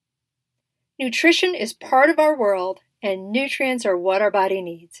Nutrition is part of our world, and nutrients are what our body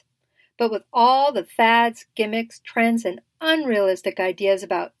needs. But with all the fads, gimmicks, trends, and unrealistic ideas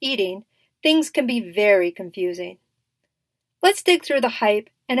about eating, things can be very confusing. Let's dig through the hype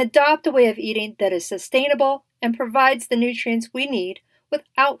and adopt a way of eating that is sustainable and provides the nutrients we need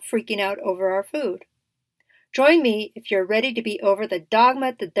without freaking out over our food. Join me if you're ready to be over the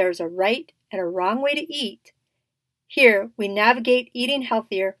dogma that there's a right and a wrong way to eat. Here, we navigate eating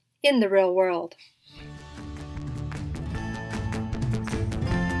healthier in the real world.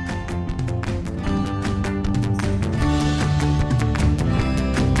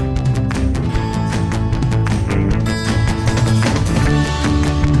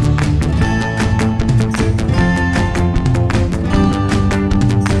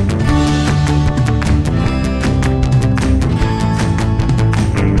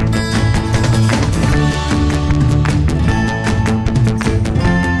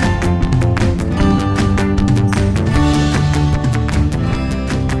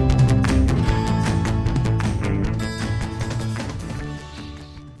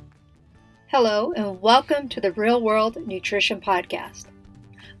 Hello and welcome to the Real World Nutrition Podcast.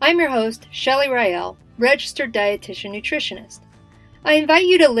 I'm your host, Shelly Rael, registered dietitian nutritionist. I invite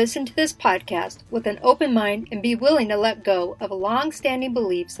you to listen to this podcast with an open mind and be willing to let go of long-standing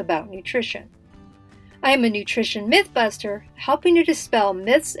beliefs about nutrition. I am a nutrition mythbuster, helping to dispel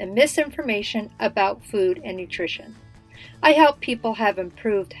myths and misinformation about food and nutrition. I help people have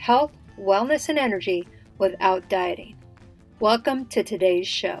improved health, wellness, and energy without dieting. Welcome to today's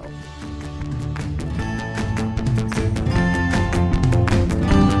show.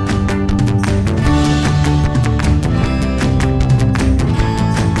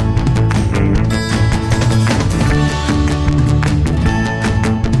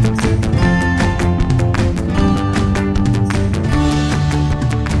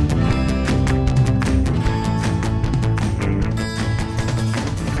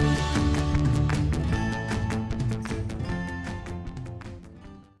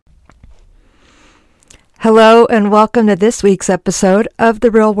 Hello and welcome to this week's episode of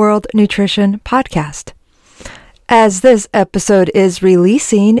the Real World Nutrition Podcast. As this episode is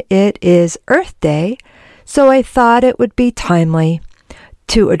releasing, it is Earth Day, so I thought it would be timely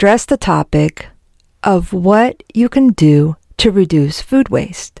to address the topic of what you can do to reduce food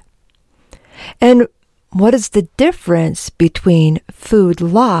waste. And what is the difference between food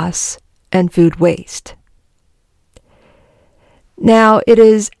loss and food waste? Now, it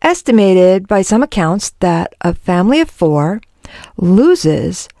is estimated by some accounts that a family of 4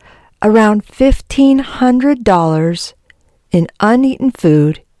 loses around $1,500 in uneaten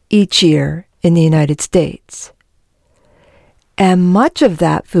food each year in the United States. And much of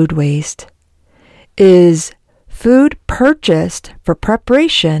that food waste is food purchased for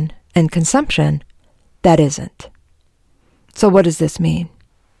preparation and consumption that isn't. So what does this mean?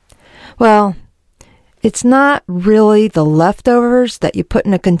 Well, it's not really the leftovers that you put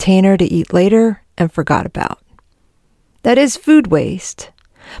in a container to eat later and forgot about. That is food waste,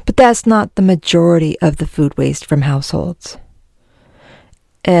 but that's not the majority of the food waste from households.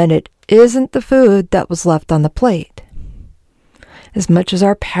 And it isn't the food that was left on the plate. As much as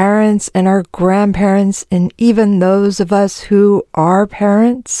our parents and our grandparents and even those of us who are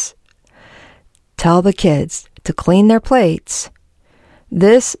parents tell the kids to clean their plates,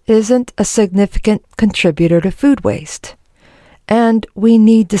 this isn't a significant contributor to food waste. And we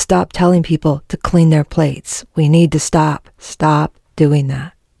need to stop telling people to clean their plates. We need to stop doing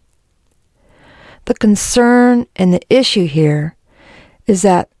that. The concern and the issue here is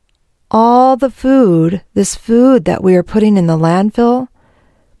that all the food, this food that we are putting in the landfill,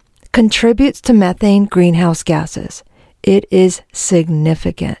 contributes to methane greenhouse gases. It is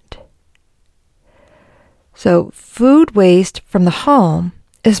significant. So food waste from the home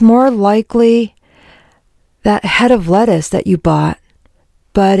is more likely that head of lettuce that you bought,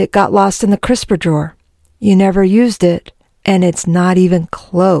 but it got lost in the crisper drawer. You never used it, and it's not even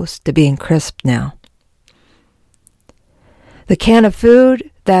close to being crisp now. The can of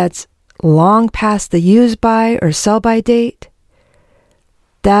food that's long past the use-by or sell-by date,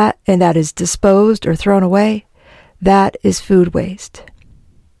 that is disposed or thrown away, that is food waste.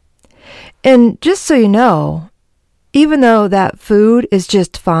 And just so you know, even though that food is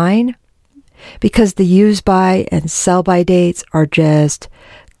just fine, because the use-by and sell-by dates are just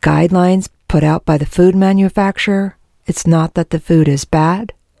guidelines put out by the food manufacturer, it's not that the food is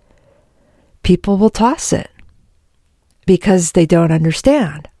bad, people will toss it because they don't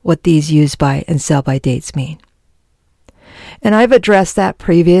understand what these use-by and sell-by dates mean. And I've addressed that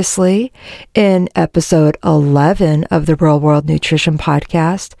previously in episode 11 of the Real World Nutrition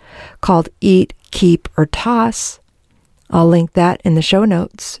Podcast called Eat, Keep, or Toss. I'll link that in the show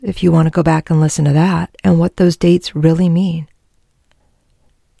notes if you want to go back and listen to that and what those dates really mean.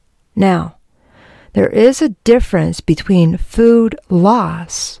 Now, there is a difference between food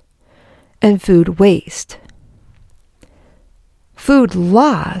loss and food waste. Food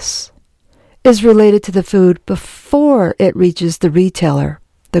loss is related to the food before it reaches the retailer,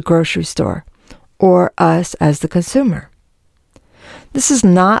 the grocery store, or us as the consumer. This is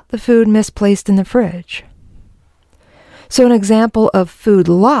not the food misplaced in the fridge. So an example of food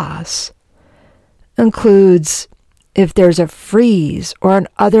loss includes if there's a freeze or an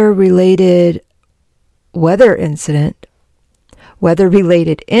other related weather-related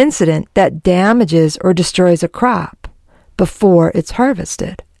incident that damages or destroys a crop before it's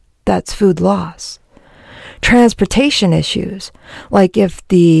harvested. That's food loss. Transportation issues, like if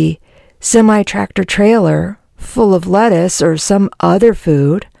the semi-tractor trailer full of lettuce or some other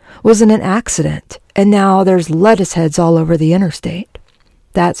food was in an accident, and now there's lettuce heads all over the interstate.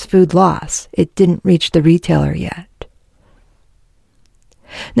 That's food loss. It didn't reach the retailer yet.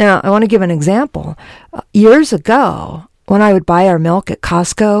 Now, I want to give an example. Years ago, when I would buy our milk at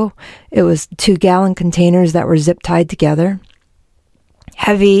Costco, it was 2-gallon containers that were zip-tied together.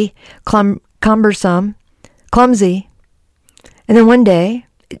 Heavy, cumbersome, clumsy. And then one day,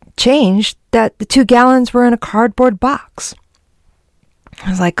 it changed that the 2 gallons were in a cardboard box. I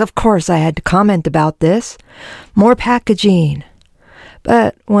was like, of course I had to comment about this. More packaging.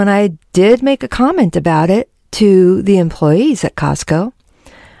 But when I did make a comment about it to the employees at Costco,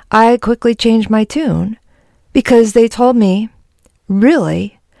 I quickly changed my tune because they told me,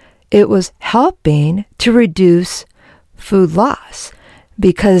 really, it was helping to reduce food loss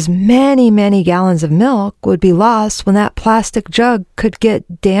because many, many gallons of milk would be lost when that plastic jug could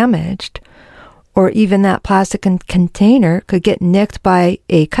get damaged, or even that plastic container could get nicked by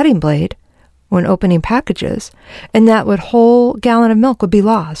a cutting blade when opening packages, and that whole gallon of milk would be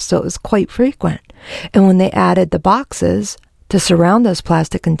lost. So it was quite frequent. And when they added the boxes to surround those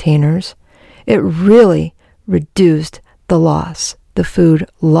plastic containers, it really reduced the loss, the food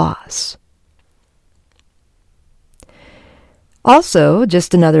loss. Also,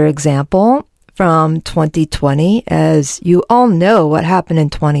 just another example from 2020, as you all know what happened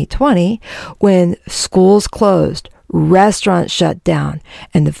in 2020 when schools closed, restaurants shut down,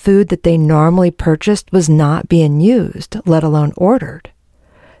 and the food that they normally purchased was not being used, let alone ordered.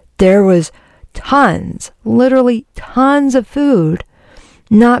 There was tons, literally tons of food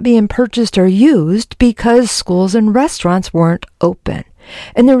not being purchased or used because schools and restaurants weren't open,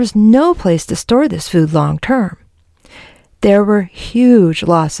 and there was no place to store this food long term. There were huge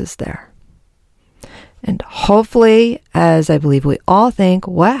losses there. And hopefully, as I believe we all think,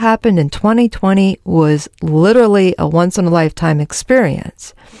 what happened in 2020 was literally a once-in-a-lifetime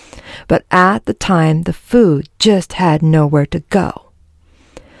experience. But at the time, the food just had nowhere to go.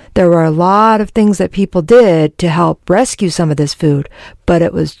 There were a lot of things that people did to help rescue some of this food, but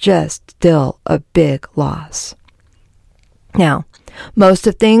it was just still a big loss. Now, most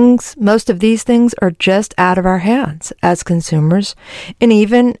of these things are just out of our hands as consumers and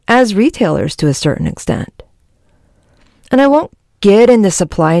even as retailers to a certain extent. And I won't get into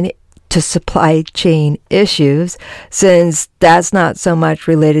supply chain issues since that's not so much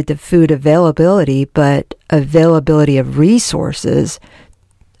related to food availability, but availability of resources,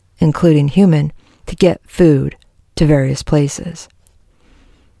 including human, to get food to various places.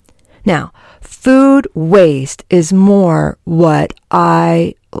 Now, food waste is more what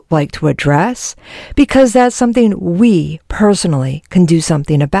I like to address because that's something we personally can do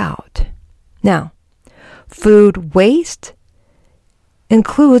something about. Now, food waste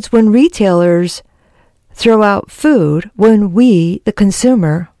includes when retailers throw out food when we, the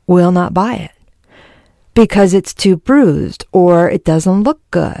consumer, will not buy it because it's too bruised or it doesn't look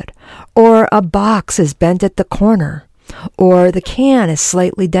good or a box is bent at the corner or the can is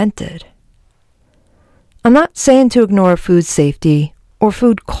slightly dented. I'm not saying to ignore food safety or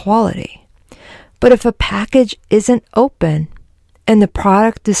food quality, but if a package isn't open and the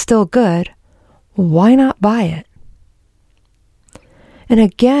product is still good, why not buy it? And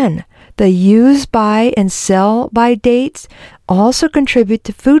again, the use by and sell by dates also contribute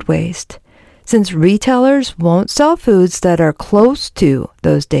to food waste, since retailers won't sell foods that are close to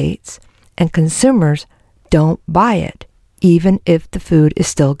those dates, and consumers don't buy it, even if the food is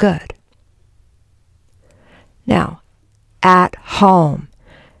still good. Now, at home,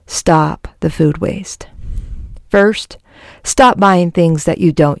 stop the food waste. First, stop buying things that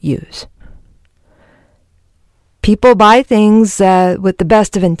you don't use. People buy things with the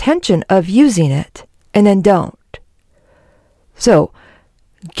best of intention of using it and then don't. So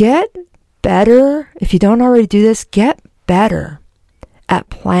get better. If you don't already do this, get better at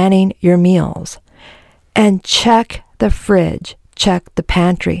planning your meals and check the fridge, check the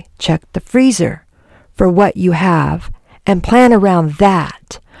pantry, check the freezer for what you have and plan around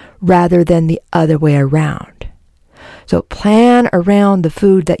that rather than the other way around. So plan around the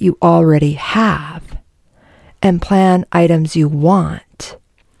food that you already have and plan items you want.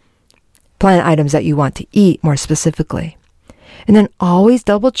 Plan items that you want to eat more specifically. And then always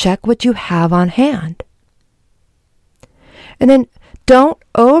double check what you have on hand. And then don't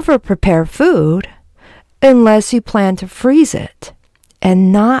over prepare food unless you plan to freeze it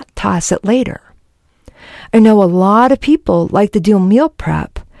and not toss it later. I know a lot of people like to do meal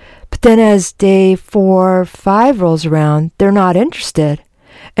prep, but then as day 4 or 5 rolls around, they're not interested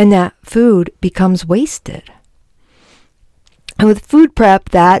and that food becomes wasted. And with food prep,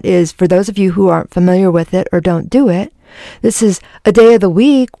 that is, for those of you who aren't familiar with it or don't do it, this is a day of the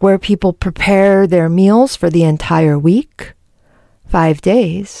week where people prepare their meals for the entire week, 5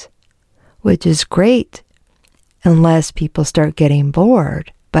 days, which is great unless people start getting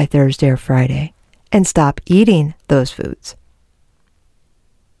bored by Thursday or Friday and stop eating those foods.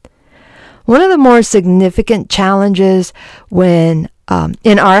 One of the more significant challenges when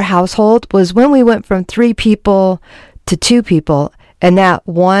in our household was when we went from 3 people to 2 people, and that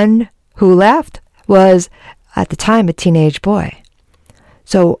one who left was at the time a teenage boy.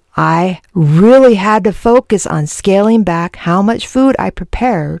 So I really had to focus on scaling back how much food I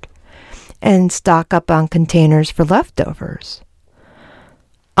prepared and stock up on containers for leftovers.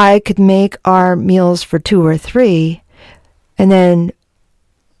 I could make our meals for 2 or 3, and then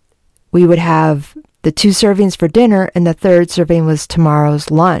we would have the 2 servings for dinner, and the 3rd serving was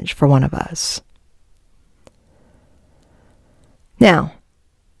tomorrow's lunch for one of us. Now,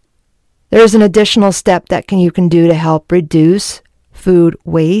 there's an additional step that you can do to help reduce food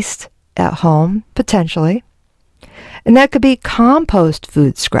waste at home, potentially. And that could be compost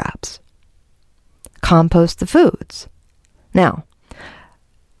food scraps. Compost the foods. Now,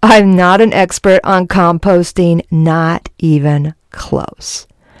 I'm not an expert on composting, not even close.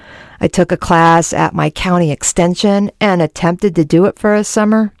 I took a class at my county extension and attempted to do it for a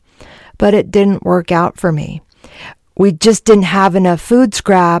summer, but it didn't work out for me. We just didn't have enough food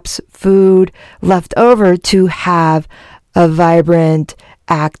scraps, food left over to have a vibrant,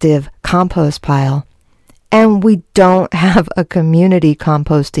 active compost pile. And we don't have a community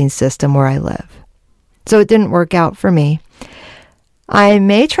composting system where I live. So it didn't work out for me. I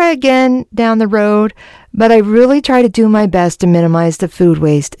may try again down the road, but I really try to do my best to minimize the food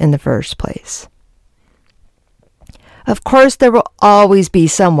waste in the first place. Of course, there will always be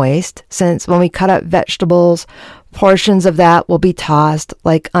some waste, since when we cut up vegetables, portions of that will be tossed,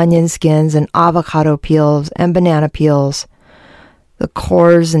 like onion skins and avocado peels and banana peels, the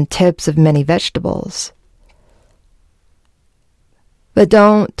cores and tips of many vegetables. But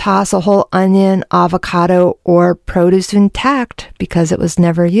don't toss a whole onion, avocado, or produce intact because it was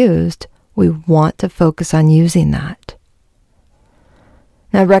never used. We want to focus on using that.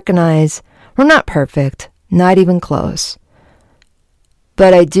 Now recognize we're not perfect, not even close.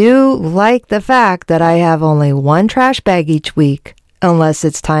 But I do like the fact that I have only 1 trash bag each week unless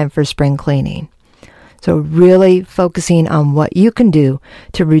it's time for spring cleaning. So really focusing on what you can do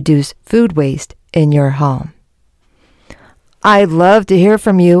to reduce food waste in your home. I'd love to hear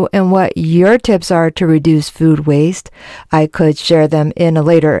from you and what your tips are to reduce food waste. I could share them in a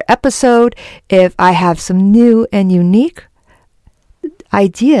later episode if I have some new and unique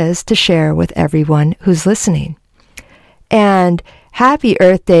ideas to share with everyone who's listening. And happy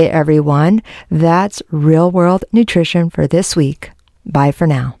Earth Day, everyone. That's Real World Nutrition for this week. Bye for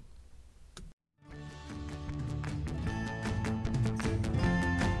now.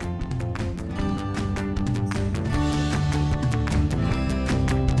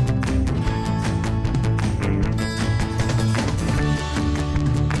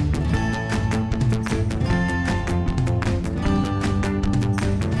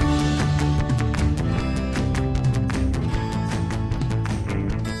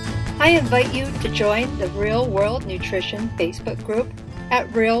 I invite you to join the Real World Nutrition Facebook group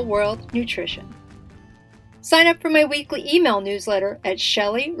at Real World Nutrition. Sign up for my weekly email newsletter at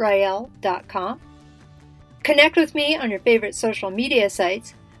ShellyRael.com. Connect with me on your favorite social media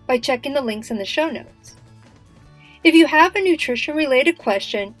sites by checking the links in the show notes. If you have a nutrition-related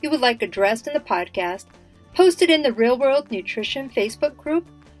question you would like addressed in the podcast, post it in the Real World Nutrition Facebook group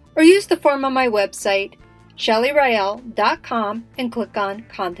or use the form on my website, ShellyRael.com, and click on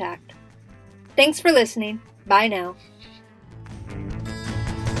Contact. Thanks for listening. Bye. Bye now.